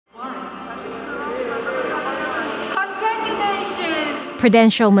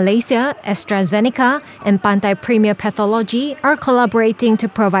Prudential Malaysia, AstraZeneca, and Pantai Pathology are collaborating to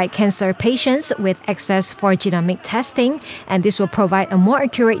provide cancer patients with access for genomic testing, and this will provide a more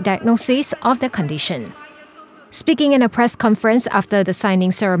accurate diagnosis of the condition. Speaking in a press conference after the signing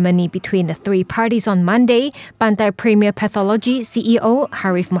ceremony between the three parties on Monday, Pantai Pathology CEO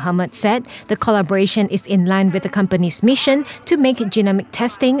Harif Mohammed said the collaboration is in line with the company's mission to make genomic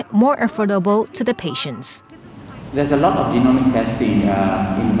testing more affordable to the patients. There's a lot of genomic testing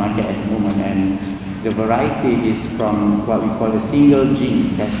in the market at the moment, and the variety is from what we call a single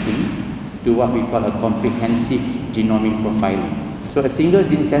gene testing to what we call a comprehensive genomic profiling. So a single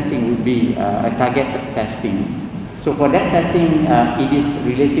gene testing would be a targeted testing. So for that testing, it is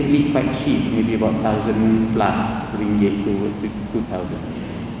relatively quite cheap, maybe about 1,000 plus ringgit to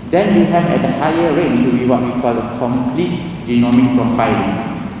 2,000. Then you have at the higher range will be what we call a complete genomic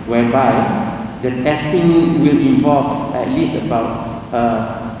profiling, whereby the testing will involve at least about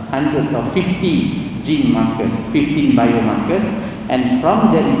 100 or 50 gene markers, 15 biomarkers, and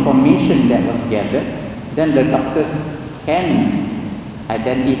from the information that was gathered, then the doctors can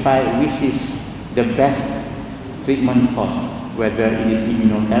identify which is the best treatment course, whether it is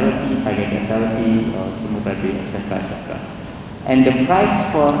immunotherapy, targeted therapy, or chemotherapy, etc., etc. And the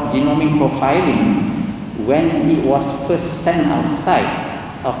price for genomic profiling, when it was first sent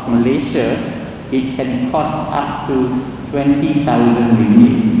outside of Malaysia, it can cost up to 20,000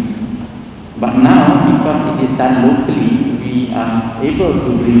 ringgit. But now, because it is done locally, we are able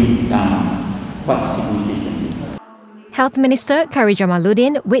to bring it down quite significantly. Health Minister Kari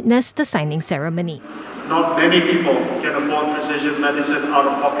Jamaluddin witnessed the signing ceremony. Not many people can afford precision medicine out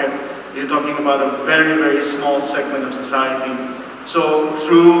of pocket. You're talking about a very, very small segment of society. So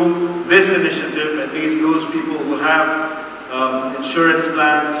through this initiative, at least those people who have insurance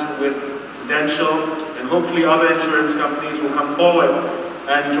plans with Prudential, and hopefully other insurance companies will come forward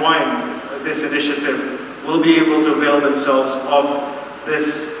and join this initiative, will be able to avail themselves of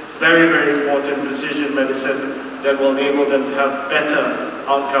this very, very important precision medicine that will enable them to have better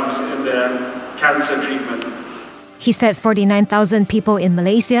outcomes in their cancer treatment. He said 49,000 people in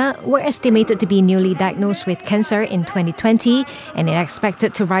Malaysia were estimated to be newly diagnosed with cancer in 2020, and it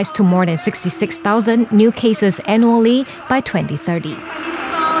expected to rise to more than 66,000 new cases annually by 2030.